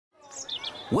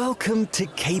Welcome to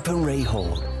Cape and Ray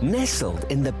Hall, nestled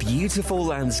in the beautiful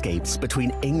landscapes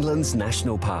between England's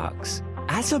national parks.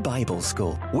 At a Bible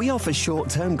school, we offer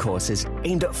short-term courses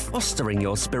aimed at fostering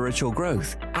your spiritual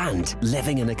growth and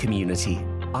living in a community.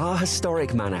 Our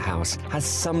historic manor house has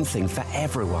something for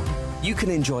everyone. You can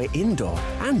enjoy indoor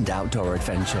and outdoor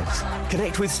adventures,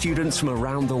 connect with students from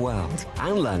around the world,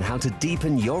 and learn how to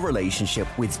deepen your relationship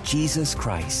with Jesus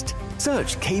Christ.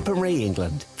 Search Cape and Ray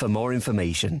England for more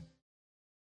information.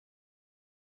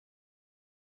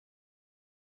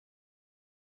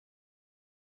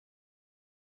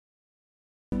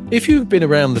 If you've been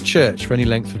around the church for any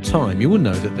length of time, you will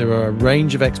know that there are a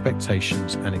range of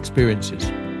expectations and experiences.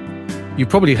 You've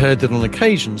probably heard that on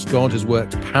occasions God has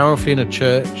worked powerfully in a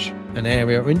church, an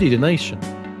area, or indeed a nation.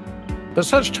 But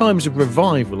such times of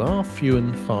revival are few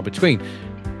and far between.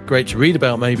 Great to read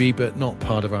about maybe, but not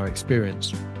part of our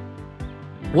experience.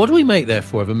 What do we make,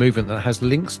 therefore, of a movement that has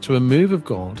links to a move of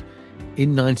God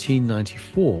in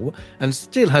 1994 and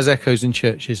still has echoes in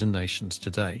churches and nations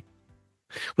today?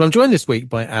 Well, I'm joined this week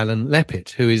by Alun Leppitt,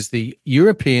 who is the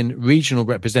European Regional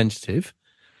Representative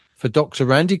for Dr.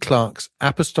 Randy Clark's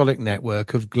Apostolic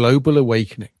Network of Global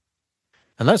Awakening.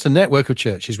 And that's a network of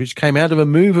churches which came out of a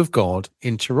move of God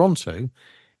in Toronto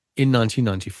in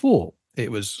 1994.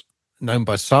 It was known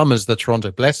by some as the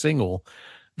Toronto Blessing or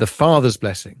the Father's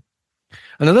Blessing.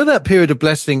 And although that period of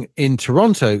blessing in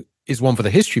Toronto is one for the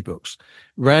history books,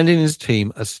 Randy and his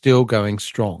team are still going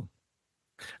strong.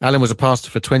 Alun was a pastor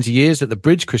for 20 years at the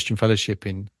Bridge Christian Fellowship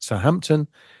in Southampton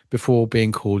before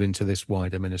being called into this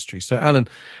wider ministry. So, Alun,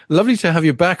 lovely to have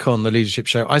you back on the Leadership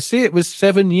Show. I see it was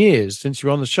 7 years since you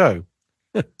were on the show.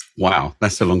 Wow,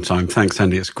 that's a long time. Thanks,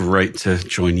 Andy. It's great to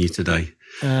join you today.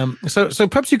 So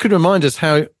perhaps you could remind us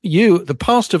how you, the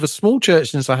pastor of a small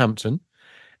church in Southampton,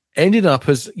 ended up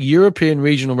as European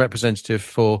Regional Representative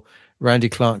for Randy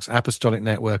Clark's Apostolic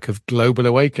Network of Global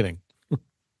Awakening.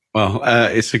 Well,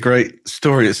 it's a great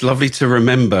story. It's lovely to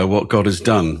remember what God has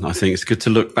done. I think it's good to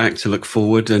look back, to look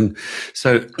forward. And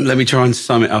so let me try and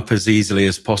sum it up as easily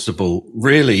as possible.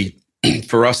 Really,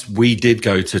 for us, we did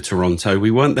go to Toronto.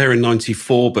 We weren't there in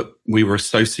 94, but we were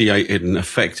associated and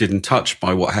affected and touched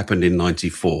by what happened in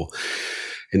 94.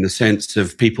 In the sense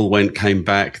of people went, came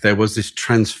back. There was this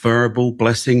transferable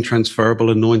blessing, transferable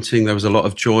anointing. There was a lot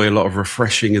of joy, a lot of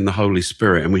refreshing in the Holy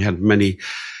Spirit. And we had many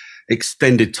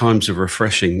extended times of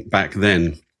refreshing back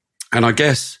then. And I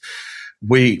guess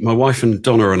my wife and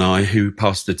Donna and I, who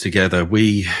pastored together,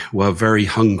 we were very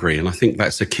hungry. And I think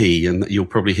that's a key. And you'll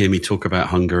probably hear me talk about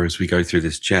hunger as we go through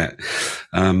this chat.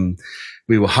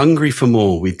 We were hungry for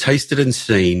more. We'd tasted and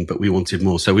seen, but we wanted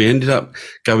more. So we ended up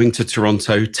going to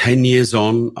Toronto 10 years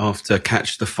on after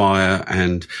Catch the Fire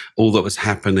and all that was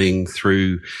happening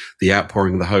through the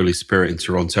outpouring of the Holy Spirit in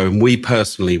Toronto. And we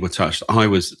personally were touched. I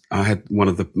had one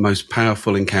of the most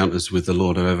powerful encounters with the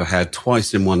Lord I've ever had,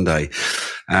 twice in one day.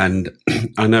 And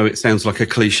I know it sounds like a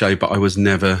cliche, but I was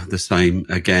never the same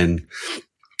again.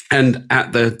 And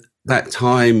at that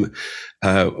time,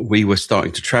 we were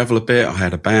starting to travel a bit. I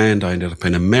had a band. I ended up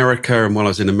in America. And while I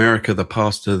was in America, the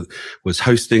pastor was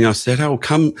hosting us, said, "Oh,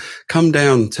 come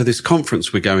down to this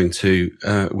conference we're going to,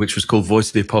 which was called Voice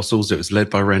of the Apostles." It was led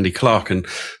by Randy Clark. And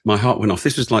my heart went off.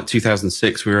 This was like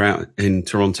 2006. We were out in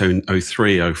Toronto in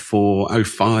 03, 04,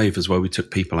 05 as well. We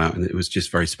took people out, and it was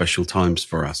just very special times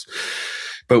for us.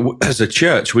 But as a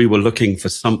church, we were looking for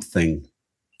something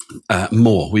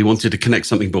more. We wanted to connect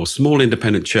something more. Small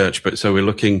independent church, but so we're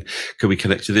looking, could we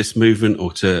connect to this movement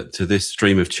or to this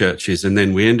stream of churches? And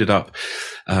then we ended up,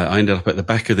 I ended up at the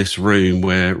back of this room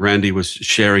where Randy was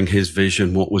sharing his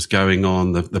vision, what was going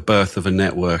on, the birth of a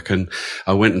network. And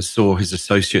I went and saw his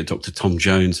associate, Dr. Tom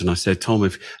Jones, and I said, "Tom,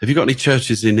 have you got any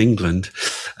churches in England?"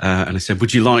 And I said,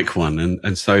 "Would you like one?"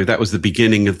 And so that was the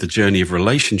beginning of the journey of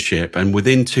relationship. And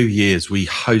within 2 years, we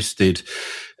hosted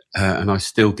and I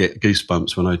still get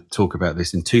goosebumps when I talk about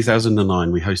this. In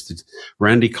 2009, we hosted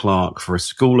Randy Clark for a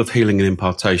School of Healing and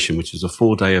Impartation, which was a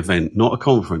 4-day event, not a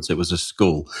conference. It was a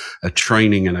school, a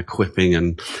training and equipping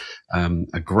and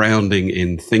a grounding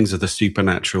in things of the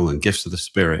supernatural and gifts of the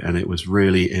Spirit. And it was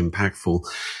really impactful.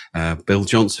 Bill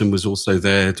Johnson was also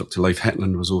there. Dr. Leif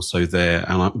Hetland was also there.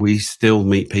 And we still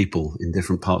meet people in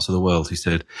different parts of the world who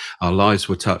said our lives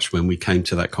were touched when we came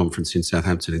to that conference in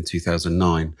Southampton in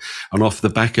 2009. And off the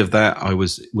back of that,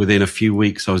 within a few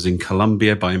weeks, I was in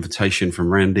Colombia by invitation from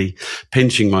Randy,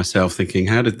 pinching myself thinking,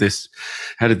 how did this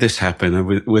happen?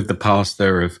 And with the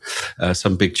pastor of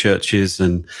some big churches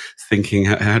and thinking,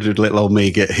 how did little old me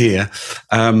get here?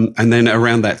 And then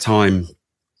around that time,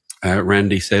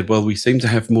 Randy said, "Well, we seem to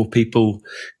have more people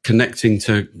connecting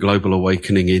to Global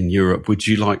Awakening in Europe. Would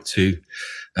you like to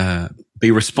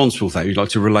be responsible for that. You'd like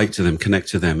to relate to them, connect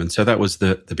to them. And so that was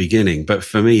the beginning. But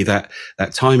for me, that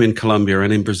time in Colombia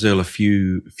and in Brazil a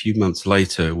few months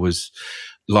later was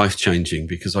life-changing,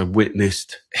 because I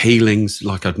witnessed healings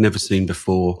like I'd never seen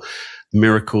before,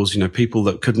 miracles, people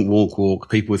that couldn't walk,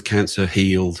 people with cancer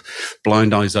healed,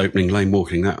 blind eyes opening, lame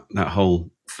walking, that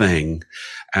whole thing.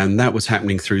 And that was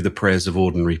happening through the prayers of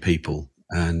ordinary people.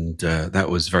 And that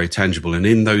was very tangible. And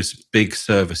in those big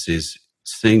services,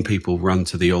 seeing people run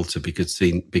to the altar because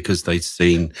they'd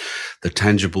seen the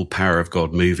tangible power of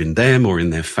God move in them or in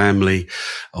their family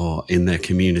or in their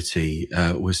community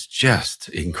was just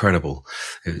incredible.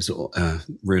 It was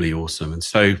really awesome. And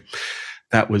so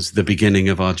that was the beginning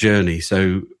of our journey.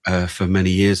 So for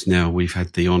many years now, we've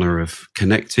had the honor of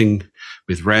connecting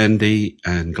with Randy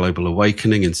and Global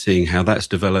Awakening and seeing how that's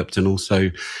developed, and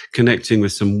also connecting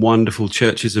with some wonderful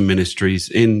churches and ministries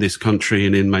in this country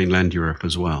and in mainland Europe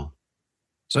as well.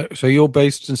 So you're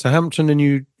based in Southampton, and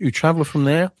you travel from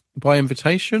there by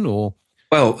invitation, or?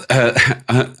 Well,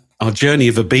 our journey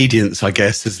of obedience, I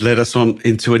guess, has led us on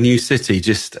into a new city.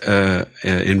 Just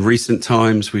in recent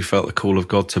times, we felt the call of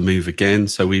God to move again.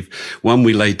 So we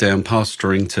laid down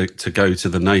pastoring to go to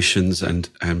the nations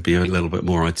and be a little bit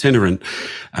more itinerant.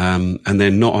 And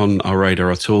then not on our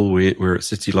radar at all, we're at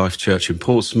City Life Church in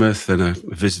Portsmouth, and a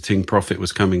visiting prophet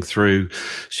was coming through.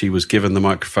 She was given the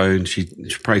microphone. She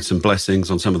prayed some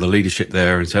blessings on some of the leadership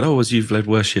there and said, as you've led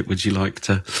worship, would you like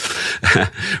to,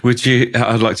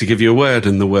 I'd like to give you a word.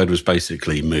 And the word was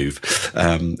basically move.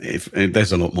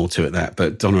 There's a lot more to it that,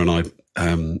 but Donna and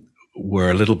I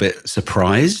were a little bit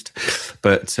surprised.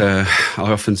 But I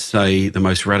often say the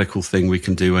most radical thing we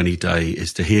can do any day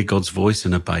is to hear God's voice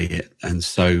and obey it. And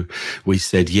so we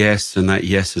said yes, and that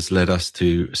yes has led us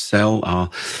to sell our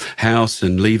house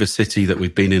and leave a city that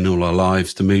we've been in all our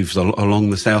lives to move along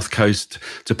the south coast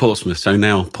to Portsmouth. So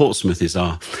now Portsmouth is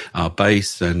our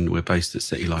base, and we're based at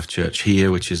City Life Church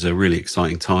here, which is a really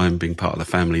exciting time being part of the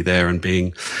family there and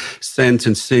being sent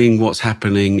and seeing what's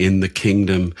happening in the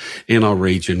kingdom in our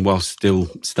region while still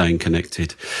staying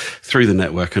connected through the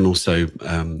network, and also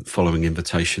following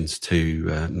invitations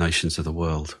to nations of the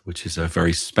world, which is a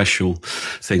very special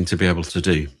thing to be able to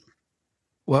do.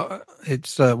 Well,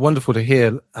 it's wonderful to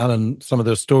hear, Alan, some of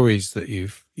the stories that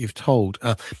you've told.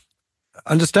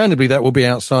 Understandably, that will be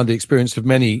outside the experience of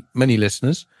many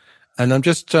listeners, and I'm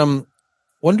just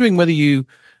wondering whether you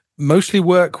mostly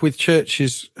work with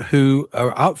churches who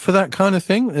are up for that kind of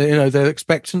thing, they're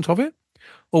expectant of it,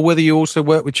 or whether you also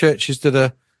work with churches that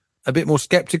are a bit more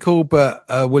skeptical but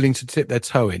willing to tip their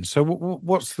toe in. So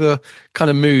what's the kind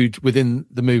of mood within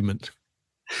the movement?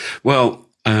 Well,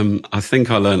 I think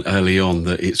I learned early on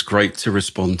that it's great to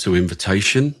respond to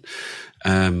invitation.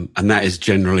 And that is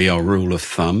generally our rule of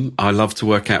thumb. I love to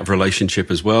work out of relationship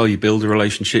as well. You build a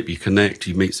relationship, you connect,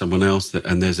 you meet someone else,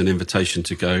 and there's an invitation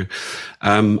to go.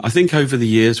 I think over the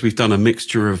years, we've done a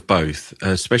mixture of both,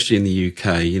 especially in the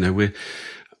UK.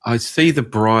 I see the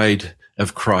bride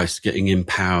of Christ getting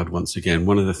empowered once again.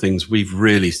 One of the things we've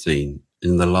really seen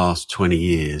in the last 20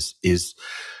 years is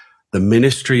the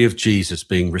ministry of Jesus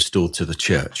being restored to the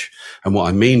church. And what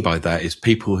I mean by that is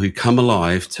people who come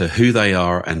alive to who they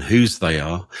are and whose they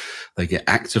are. They get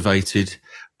activated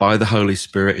by the Holy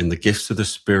Spirit in the gifts of the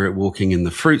Spirit, walking in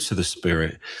the fruits of the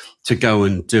Spirit to go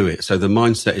and do it. So the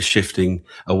mindset is shifting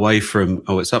away from,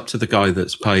 it's up to the guy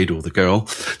that's paid, or the girl,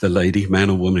 the lady, man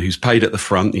or woman who's paid at the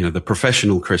front, the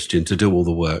professional Christian to do all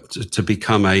the work, to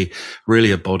become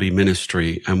really a body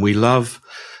ministry. And we love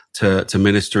to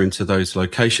minister into those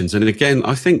locations. And again,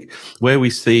 I think where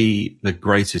we see the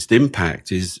greatest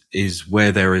impact is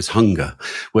where there is hunger,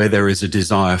 where there is a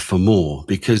desire for more,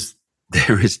 because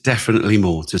there is definitely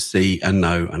more to see and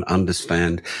know and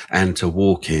understand and to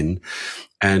walk in.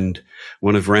 And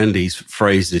one of Randy's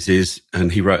phrases is,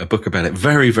 and he wrote a book about it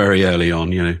very, very early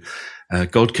on,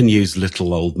 God can use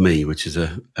little old me, which is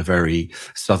a very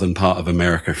southern part of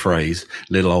America phrase,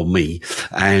 little old me.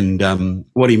 And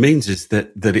what he means is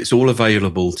that it's all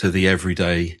available to the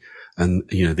everyday, and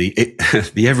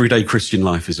the everyday Christian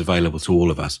life is available to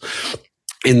all of us,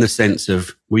 in the sense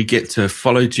of we get to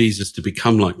follow Jesus to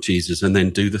become like Jesus and then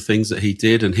do the things that he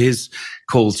did. And his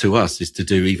call to us is to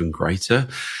do even greater.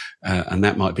 And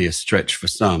that might be a stretch for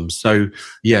some. So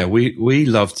yeah, we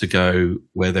love to go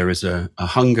where there is a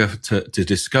hunger to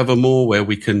discover more, where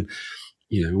we can,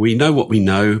 we know what we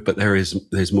know, but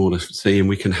there's more to see, and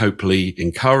we can hopefully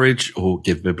encourage or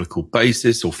give biblical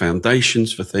basis or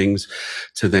foundations for things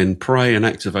to then pray and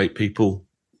activate people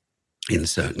in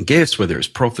certain gifts, whether it's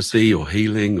prophecy or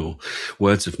healing or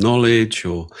words of knowledge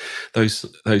or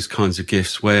those kinds of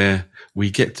gifts where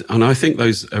and I think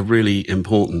those are really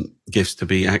important gifts to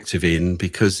be active in,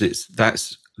 because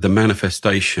that's the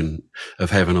manifestation of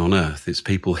heaven on earth. It's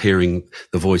people hearing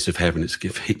the voice of heaven. It's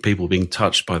people being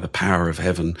touched by the power of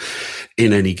heaven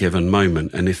in any given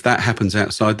moment. And if that happens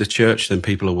outside the church, then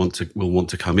people will want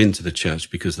to come into the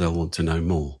church because they'll want to know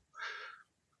more.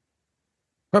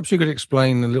 Perhaps you could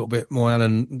explain a little bit more,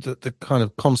 Alan, the kind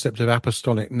of concept of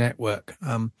apostolic network.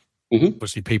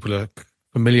 Obviously, people are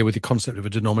familiar with the concept of a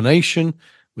denomination,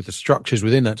 with the structures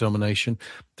within that denomination.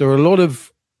 There are a lot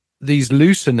of these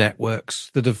looser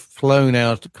networks that have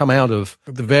come out of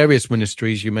the various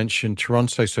ministries. You mentioned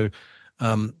Toronto, so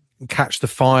Catch the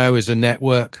Fire is a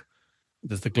network.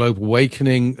 There's the Global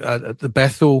Awakening. The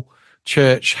Bethel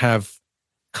Church have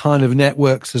kind of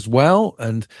networks as well,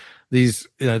 and these,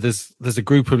 there's a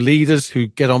group of leaders who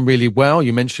get on really well.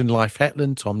 You mentioned Leif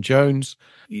Hetland, Tom Jones.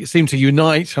 You seem to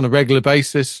unite on a regular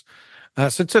basis.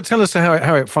 So tell us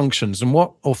how it functions and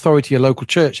what authority a local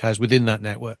church has within that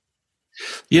network.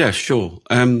 Yeah, sure.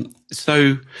 Well,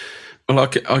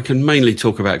 I can mainly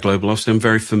talk about Global. Obviously, I'm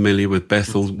very familiar with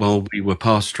Bethel. While we were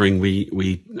pastoring,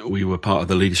 we were part of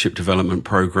the leadership development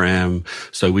program.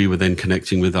 So we were then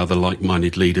connecting with other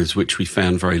like-minded leaders, which we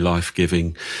found very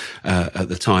life-giving at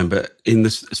the time. But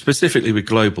specifically with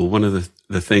Global, one of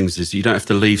the things is you don't have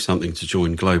to leave something to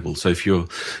join Global. So if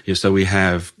so we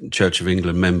have Church of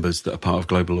England members that are part of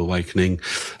Global Awakening,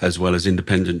 as well as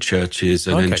independent churches,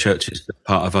 and then churches that are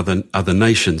part of other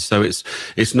nations. So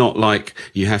it's not like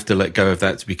you have to let go of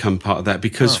that to become part of that,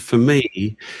 because for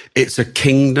me, it's a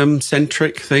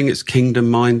kingdom-centric thing. It's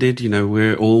kingdom-minded.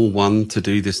 We're all one to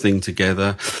do this thing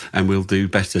together, and we'll do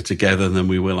better together than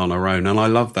we will on our own. And I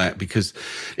love that, because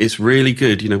it's really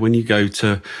good. When you go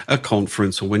to a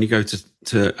conference, or when you go to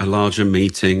a larger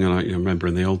meeting, and I remember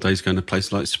in the old days going to a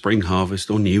place like Spring Harvest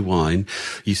or New Wine,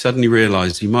 you suddenly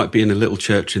realise you might be in a little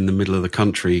church in the middle of the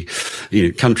country,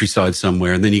 countryside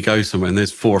somewhere, and then you go somewhere and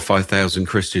there's 4,000 or 5,000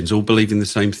 Christians all believing the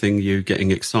same thing, you getting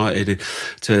excited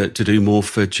to do more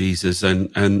for Jesus,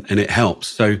 and it helps.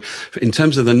 So in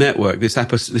terms of the network,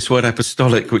 this word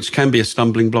apostolic, which can be a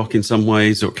stumbling block in some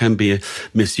ways, or it can be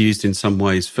misused in some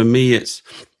ways, for me it's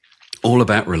all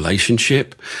about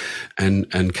relationship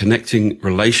and connecting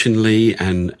relationally,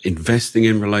 and investing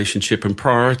in relationship, and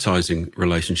prioritizing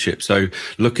relationship. So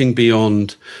looking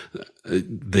beyond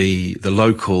the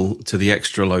local to the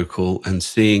extra local, and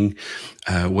seeing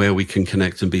where we can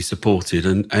connect and be supported.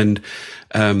 And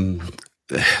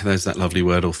there's that lovely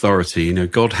word, authority.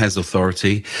 God has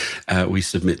authority. We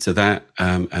submit to that.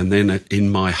 And then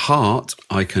in my heart,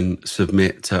 I can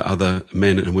submit to other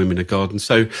men and women of God. And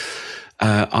so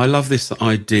I love this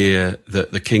idea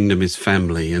that the kingdom is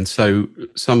family. And so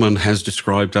someone has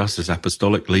described us as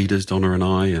apostolic leaders, Donna and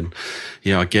I, and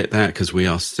I get that, because we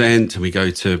are sent, and we go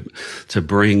to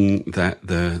bring that,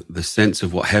 the sense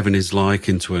of what heaven is like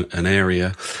into an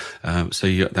area. And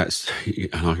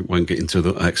I won't get into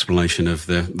the explanation of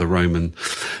the Roman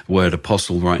word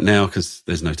apostle right now, because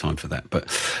there's no time for that. But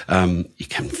you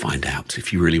can find out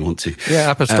if you really want to.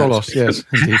 Yeah, apostolos, yes,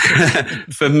 indeed.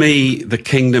 For me, the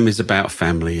kingdom is about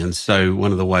family. And so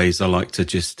one of the ways I like to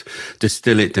just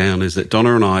distill it down is that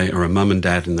Donna and I are a mum and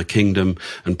dad in the kingdom,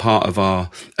 and part of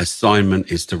our assignment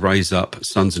is to raise up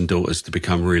sons and daughters to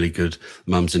become really good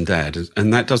mums and dads.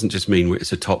 And that doesn't just mean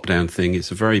it's a top-down thing.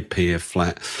 It's a very peer,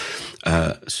 flat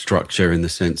structure, in the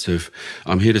sense of,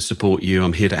 I'm here to support you,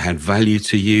 I'm here to add value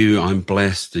to you, I'm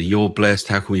blessed, you're blessed,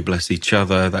 how can we bless each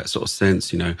other, that sort of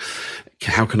sense,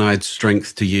 how can I add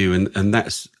strength to you? And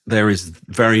there is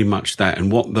very much that.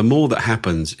 And the more that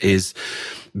happens is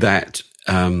that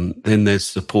then there's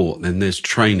support, then there's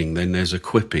training, then there's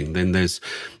equipping, then there's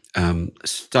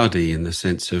study, in the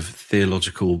sense of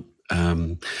theological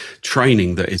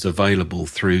training that is available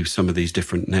through some of these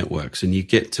different networks. And you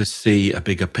get to see a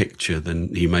bigger picture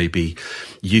than you may be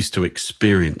used to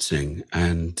experiencing.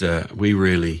 And we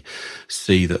really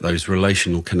see that those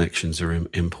relational connections are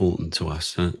important to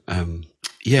us. And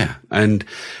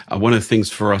one of the things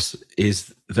for us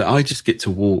is that I just get to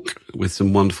walk with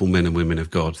some wonderful men and women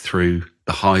of God through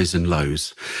the highs and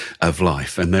lows of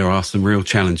life. And there are some real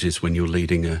challenges when you're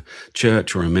leading a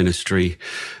church or a ministry,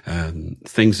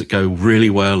 things that go really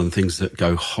well and things that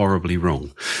go horribly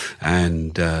wrong.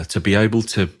 And to be able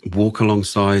to walk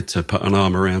alongside, to put an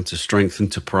arm around, to strengthen,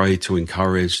 to pray, to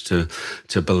encourage, to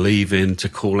believe in, to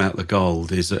call out the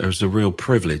gold is a real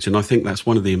privilege. And I think that's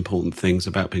one of the important things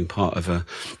about being part of a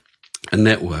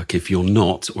network. If you're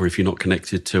not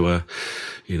connected to a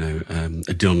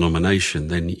denomination,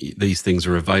 then these things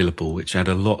are available, which add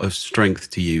a lot of strength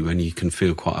to you, and you can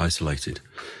feel quite isolated.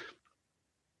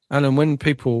 And when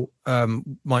people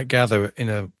might gather in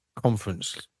a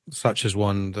conference such as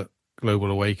one that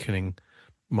Global Awakening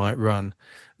might run,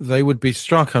 they would be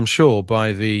struck, I'm sure,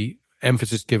 by the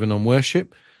emphasis given on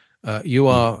worship. You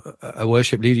are a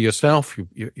worship leader yourself.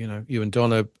 You and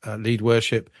Donna lead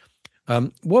worship.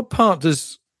 What part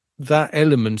does that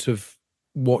element of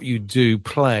what you do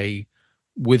play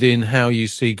within how you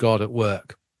see God at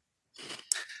work?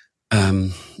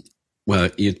 Well,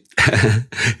 you're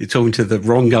talking to the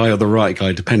wrong guy or the right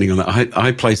guy, depending on that.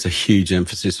 I place a huge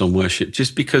emphasis on worship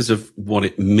just because of what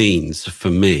it means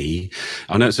for me.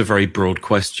 I know it's a very broad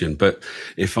question, but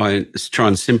if I try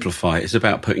and simplify it, it's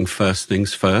about putting first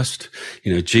things first.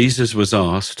 Jesus was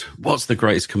asked, what's the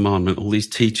greatest commandment? All these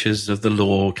teachers of the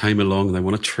law came along and they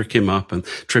want to trip him up and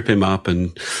trick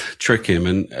him.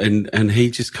 And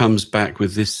he just comes back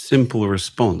with this simple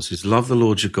response is love the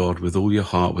Lord your God with all your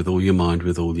heart, with all your mind,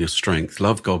 with all your strength.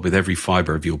 Love God with every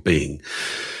fiber of your being.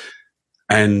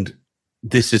 And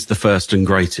this is the first and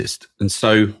greatest. And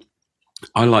so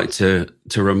I like to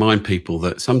remind people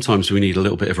that sometimes we need a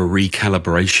little bit of a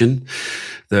recalibration,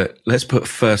 that let's put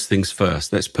first things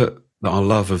first. Let's put our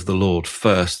love of the Lord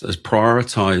first, as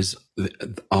prioritize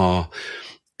our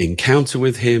encounter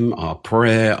with him, our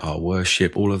prayer, our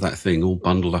worship, all of that thing, all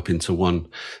bundled up into one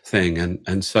thing.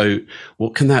 And so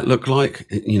what can that look like?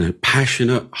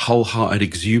 Passionate, wholehearted,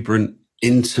 exuberant,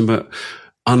 intimate,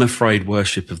 unafraid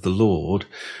worship of the Lord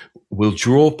will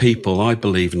draw people, I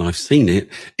believe, and I've seen it,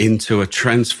 into a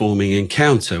transforming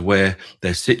encounter where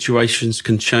their situations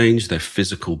can change, their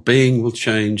physical being will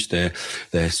change, their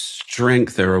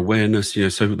strength, their awareness,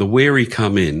 so the weary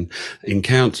come in,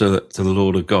 encounter to the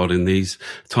Lord of God in these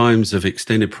times of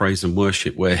extended praise and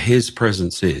worship where his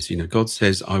presence is. God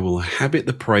says, I will inhabit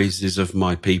the praises of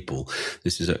my people.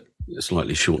 This is a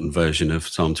slightly shortened version of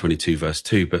Psalm 22 verse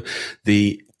 2, but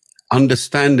the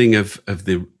understanding of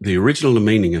the original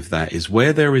meaning of that is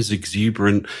where there is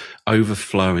exuberant,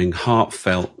 overflowing,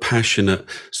 heartfelt, passionate,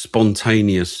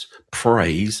 spontaneous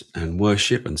praise and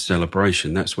worship and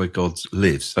celebration. That's where God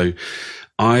lives. So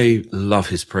I love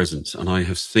his presence, and I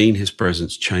have seen his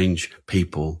presence change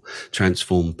people,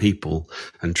 transform people,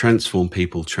 and transform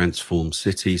people, transform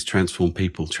cities, transform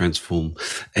people, transform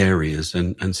areas.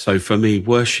 And so for me,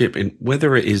 worship,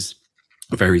 whether it is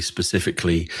very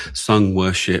specifically sung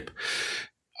worship,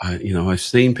 I've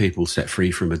seen people set free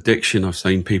from addiction. I've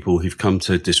seen people who've come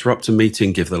to disrupt a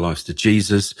meeting, give their lives to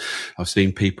Jesus. I've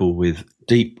seen people with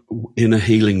deep inner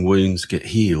healing wounds get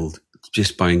healed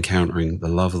just by encountering the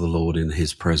love of the Lord in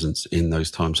his presence in those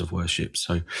times of worship.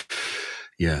 So,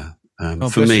 yeah.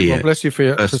 For me, bless you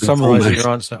for summarising your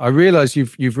answer. I realise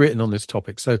you've written on this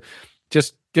topic, so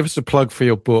just give us a plug for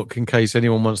your book in case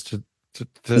anyone wants to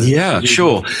yeah,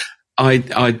 sure.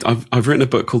 I've written a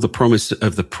book called The Promise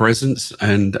of the Presence,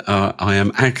 and I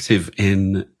am active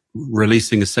in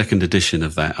releasing a second edition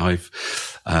of that. I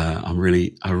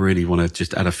really want to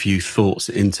just add a few thoughts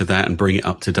into that and bring it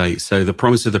up to date. So The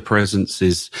Promise of the Presence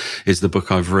is the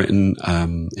book I've written.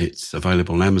 It's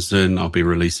available on Amazon. I'll be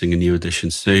releasing a new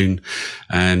edition soon.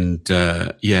 And,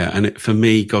 for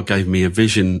me, God gave me a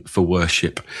vision for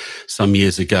worship some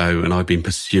years ago, and I've been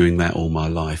pursuing that all my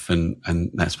life. And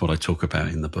that's what I talk about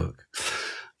in the book.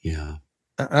 Yeah.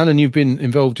 Alan, you've been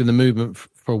involved in the movement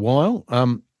for a while.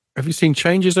 Have you seen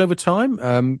changes over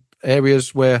time?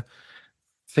 Areas where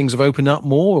things have opened up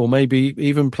more, or maybe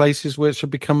even places where it should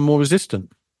become more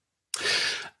resistant?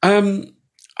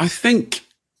 I think,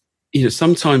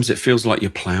 sometimes it feels like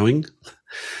you're ploughing.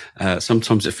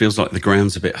 Sometimes it feels like the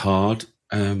ground's a bit hard.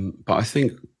 But I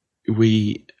think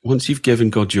once you've given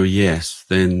God your yes,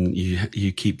 then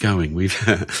you keep going.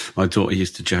 My daughter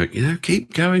used to joke,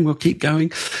 keep going, we'll keep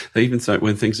going. Even so,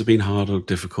 when things have been hard or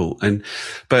difficult.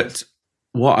 But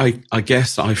what I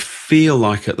guess I feel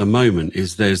like at the moment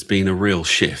is there's been a real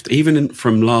shift. Even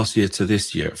from last year to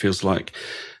this year, it feels like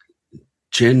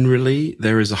generally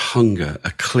there is a hunger,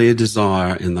 a clear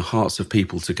desire in the hearts of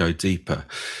people to go deeper.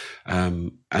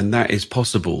 And that is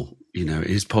possible. It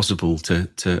is possible to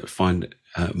find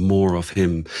more of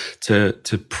him, to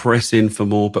press in for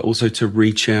more, but also to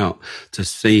reach out, to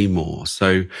see more.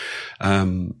 So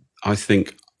I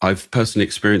think I've personally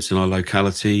experienced in our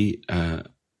locality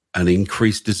an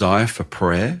increased desire for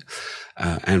prayer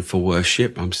and for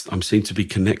worship. I'm seen to be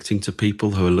connecting to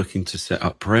people who are looking to set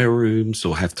up prayer rooms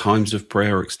or have times of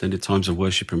prayer or extended times of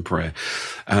worship and prayer.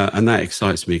 And that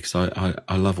excites me because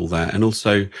I love all that. And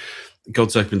also,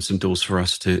 God's opened some doors for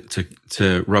us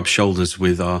to rub shoulders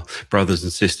with our brothers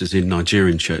and sisters in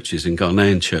Nigerian churches and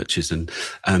Ghanaian churches and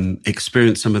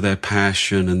experience some of their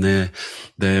passion and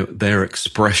their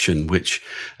expression, which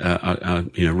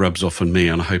rubs off on me,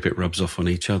 and I hope it rubs off on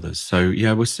each other. So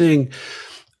yeah, we're seeing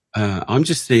I'm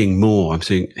just seeing more.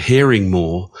 Hearing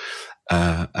more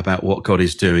about what God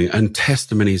is doing, and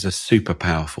testimonies are super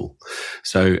powerful.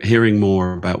 So hearing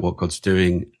more about what God's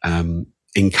doing,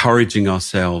 encouraging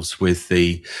ourselves with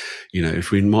the,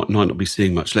 if we might not be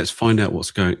seeing much, let's find out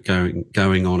what's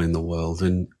going on in the world.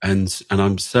 And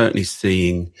I'm certainly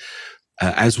seeing,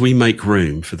 as we make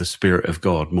room for the Spirit of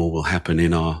God, more will happen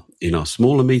in our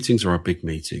smaller meetings or our big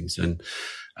meetings. And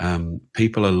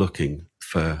people are looking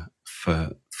for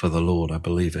the Lord. I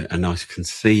believe it. And I can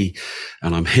see,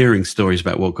 and I'm hearing stories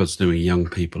about what God's doing with young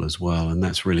people as well. And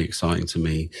that's really exciting to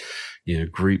me.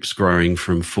 Groups growing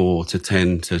from 4 to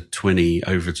 10 to 20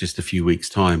 over just a few weeks'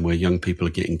 time, where young people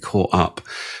are getting caught up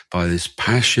by this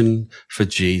passion for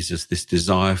Jesus, this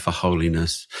desire for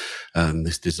holiness,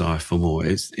 this desire for more.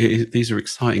 These are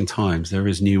exciting times. There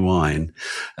is new wine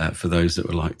for those that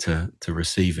would like to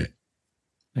receive it.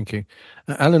 Thank you.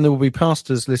 Alan, there will be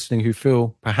pastors listening who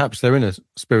feel perhaps they're in a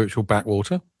spiritual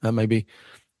backwater. Maybe,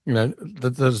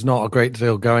 there's not a great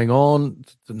deal going on.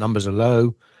 The numbers are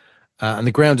low. And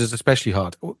the ground is especially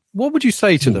hard. What would you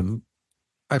say to them?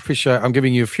 I appreciate I'm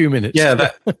giving you a few minutes. Yeah. No.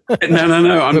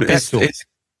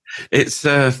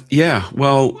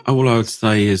 Well, all I would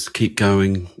say is keep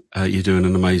going. You're doing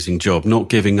an amazing job. Not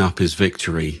giving up is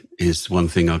victory is one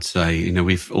thing I'd say.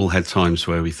 We've all had times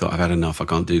where we thought, I've had enough. I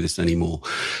can't do this anymore.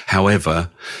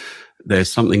 However,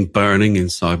 there's something burning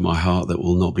inside my heart that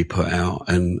will not be put out.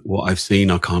 And what I've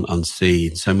seen, I can't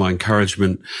unsee. So my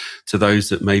encouragement to those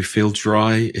that may feel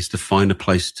dry is to find a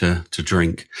place to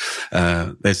drink.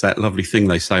 There's that lovely thing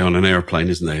they say on an airplane,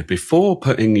 isn't there? Before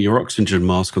putting your oxygen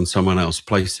mask on someone else,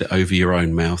 place it over your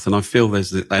own mouth. And I feel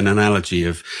there's an analogy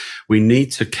of we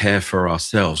need to care for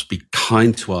ourselves, be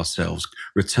kind to ourselves,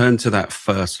 return to that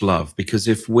first love. Because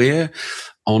if we're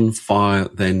on fire,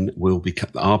 then we'll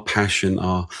become, our passion,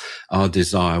 our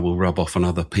desire will rub off on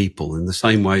other people in the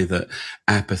same way that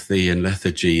apathy and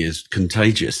lethargy is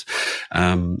contagious.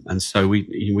 And so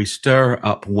we stir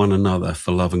up one another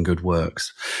for love and good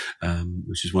works,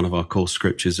 which is one of our core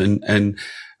scriptures. And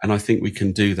I think we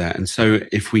can do that. And so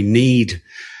if we need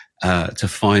to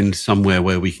find somewhere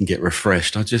where we can get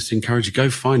refreshed, I just encourage you,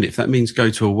 go find it. If that means go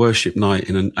to a worship night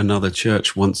in another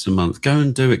church once a month, go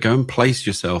and do it. Go and place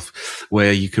yourself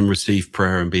where you can receive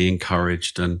prayer and be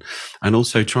encouraged, and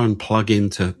also try and plug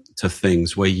into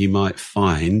things where you might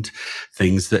find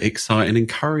things that excite and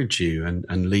encourage you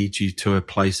and lead you to a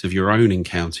place of your own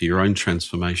encounter, your own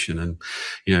transformation.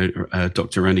 And,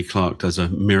 Dr. Randy Clark does a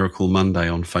Miracle Monday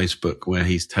on Facebook where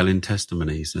he's telling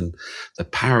testimonies, and the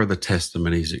power of the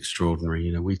testimony is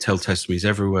extraordinary. We tell testimonies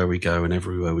everywhere we go, and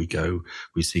everywhere we go,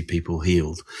 we see people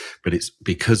healed. But it's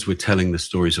because we're telling the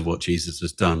stories of what Jesus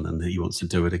has done, and he wants to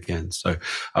do it again. So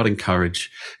I'd encourage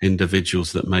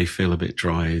individuals that may feel a bit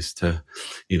dry is to,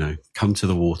 come to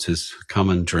the waters, come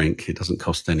and drink. It doesn't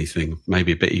cost anything,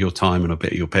 maybe a bit of your time and a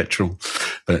bit of your petrol.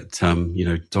 But,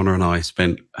 Donna and I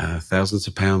spent thousands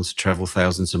of pounds, travel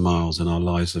thousands of miles, and our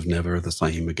lives have never the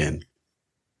same again.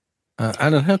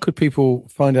 Alan, how could people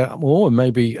find out more and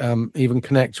maybe even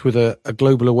connect with a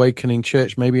Global Awakening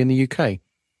church, maybe in the UK?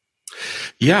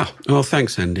 Yeah. Well,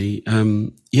 thanks, Andy.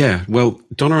 Well,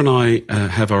 Donna and I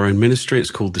have our own ministry.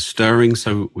 It's called The Stirring.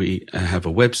 So we have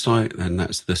a website, and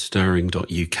that's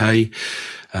thestirring.uk.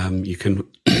 You can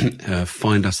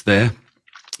find us there.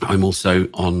 I'm also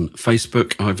on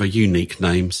Facebook. I have a unique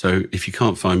name. So if you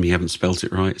can't find me, you haven't spelt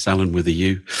it right. It's Alan with a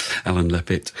U, Alun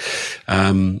Leppitt.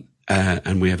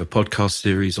 And we have a podcast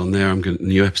series on there.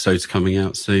 New episodes coming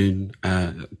out soon.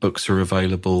 Books are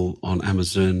available on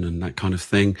Amazon and that kind of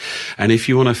thing. And if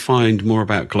you want to find more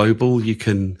about Global, you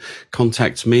can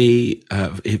contact me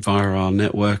via our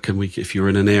network. And if you're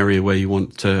in an area where you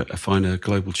want to find a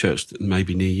global church that may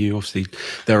be near you, obviously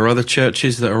there are other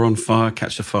churches that are on fire.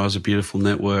 Catch the Fire is a beautiful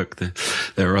network.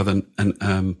 There are other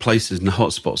places and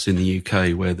hotspots in the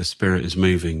UK where the Spirit is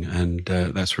moving, and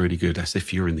that's really good. That's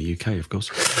if you're in the UK, of course.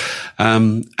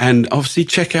 And obviously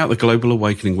check out the Global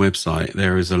Awakening website.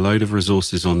 There is a load of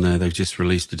resources on there. They've just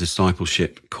released a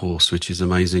discipleship course, which is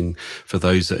amazing for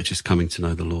those that are just coming to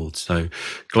know the Lord. So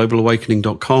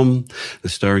globalawakening.com,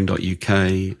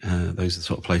 thestirring.uk, those are the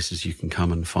sort of places you can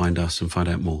come and find us and find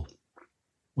out more.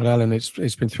 Well, Alan, it's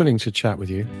been thrilling to chat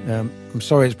with you. I'm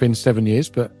sorry it's been 7 years,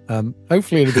 but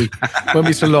hopefully won't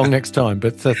be so long next time.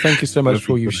 But thank you so much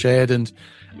for all you've shared and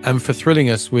for thrilling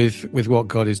us with what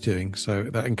God is doing. So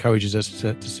that encourages us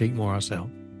to seek more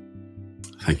ourselves.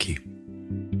 Thank you.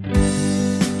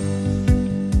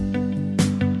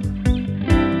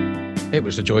 It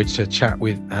was a joy to chat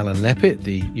with Alun Leppitt,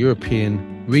 the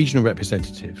European Regional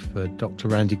Representative for Dr.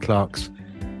 Randy Clark's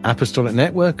Apostolic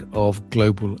Network of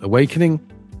Global Awakening.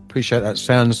 Appreciate that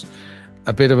sounds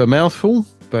a bit of a mouthful,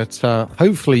 but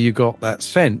hopefully you got that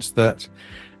sense that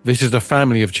this is a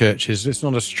family of churches. It's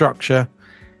not a structure,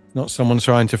 not someone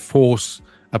trying to force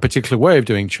a particular way of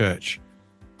doing church,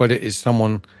 but it is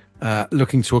someone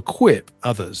looking to equip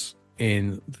others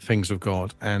in the things of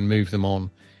God and move them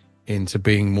on into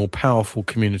being more powerful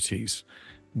communities,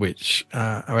 which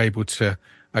are able to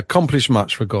accomplish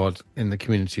much for God in the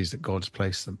communities that God's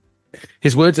placed them.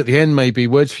 His words at the end may be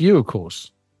words for you, of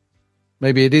course.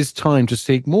 Maybe it is time to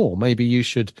seek more. Maybe you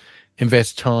should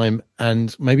invest time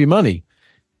and maybe money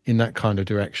in that kind of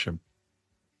direction.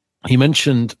 He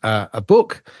mentioned a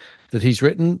book that he's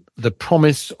written, The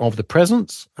Promise of the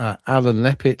Presence, Alun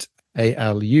Leppitt,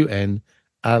 Alun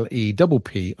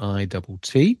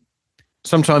Leppitt.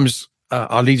 Sometimes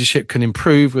our leadership can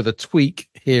improve with a tweak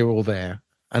here or there,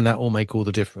 and that will make all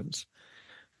the difference.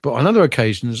 But on other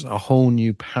occasions, a whole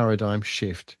new paradigm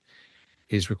shift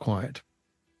is required.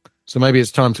 So maybe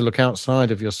it's time to look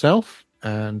outside of yourself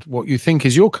and what you think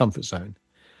is your comfort zone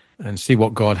and see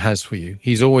what God has for you.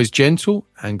 He's always gentle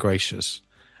and gracious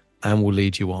and will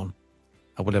lead you on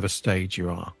at whatever stage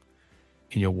you are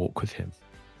in your walk with him.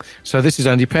 So this is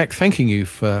Andy Peck thanking you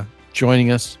for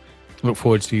joining us. Look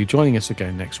forward to you joining us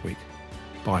again next week.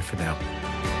 Bye for now.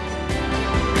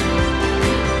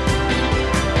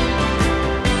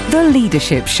 The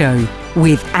Leadership Show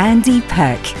with Andy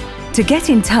Peck. To get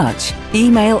in touch,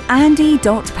 email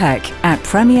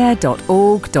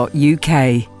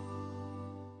andy.peck@premier.org.uk.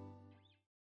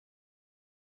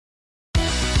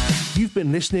 You've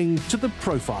been listening to The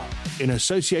Profile in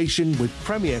association with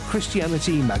Premier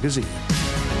Christianity Magazine.